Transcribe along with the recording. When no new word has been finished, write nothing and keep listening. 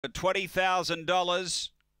$20,000,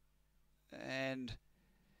 and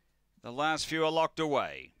the last few are locked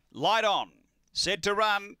away. Light on, set to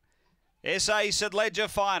run. SA St Ledger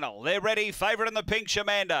final. They're ready. Favourite in the pink,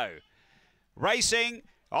 Shamando. Racing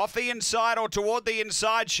off the inside or toward the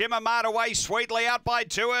inside. Shimmer Mart away sweetly, out by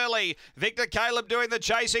too early. Victor Caleb doing the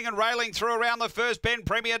chasing and railing through around the first bend.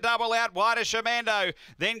 Premier Double out wide of Shamando.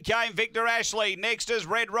 Then came Victor Ashley. Next is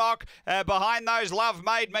Red Rock. Behind those, Love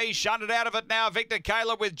Made Me. Shunted out of it now. Victor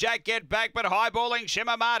Caleb with Jack Get Back, but highballing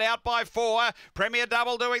Shimmer Mart out by 4. Premier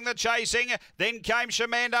Double doing the chasing. Then came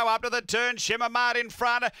Shamando up to the turn. Shimmer Mart in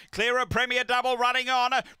front. Clear of Premier Double running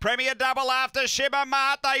on. Premier Double after Shimmer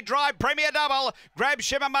Mart. They drive Premier Double. Grab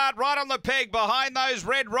Shimmer Mart right on the peg. Behind those,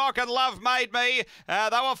 Red Rock and Love Made Me.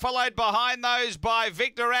 They were followed behind those by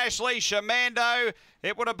Victor Ashley, Shamando.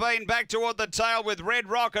 It would have been back toward the tail with Red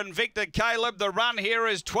Rock and Victor Caleb. The run here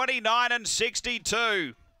is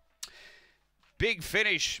 29.62. Big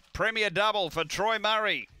finish. Premier Double for Troy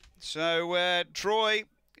Murray. So Troy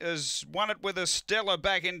has won it with a Stella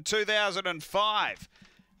back in 2005.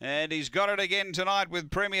 And he's got it again tonight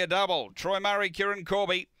with Premier Double. Troy Murray, Kieran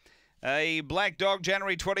Corby. A Black Dog,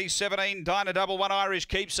 January 2017, Dyna Double, 1 Irish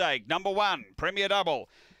Keepsake. Number 1, Premier Double.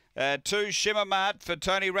 2, Shimmer Mart for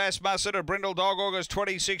Tony Rasmussen. A Brindle Dog, August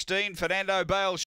 2016, Fernando Bale.